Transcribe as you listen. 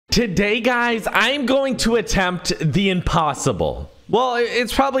Today, guys, I'm going to attempt the impossible. Well,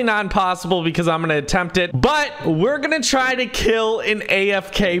 it's probably not impossible because I'm going to attempt it, but we're going to try to kill an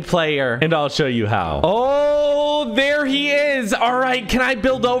AFK player, and I'll show you how. Oh, there he is. All right, can I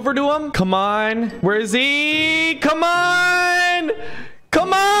build over to him? Come on. Where is he? Come on.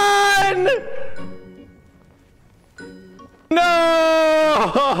 Come on. No,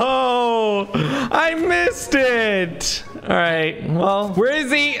 I missed it. All right, well, where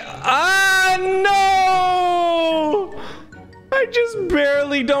is he? Ah, no. I just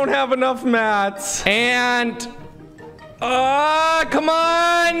barely don't have enough mats. And, come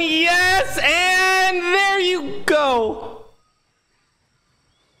on. Yes, and there you go.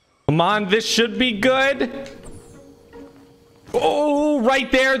 Come on, this should be good. Oh, right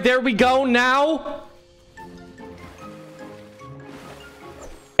there. There we go now.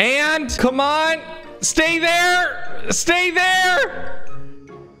 And, come on. Stay there. Stay there.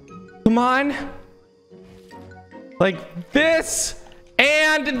 Come on. Like this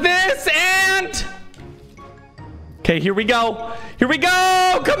and this and okay, here we go. Here we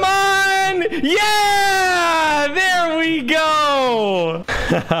go. Come on. Yeah, there we go.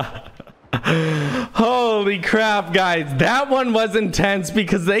 Holy crap, guys. That one was intense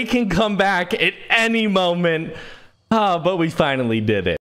because they can come back at any moment. But we finally did it.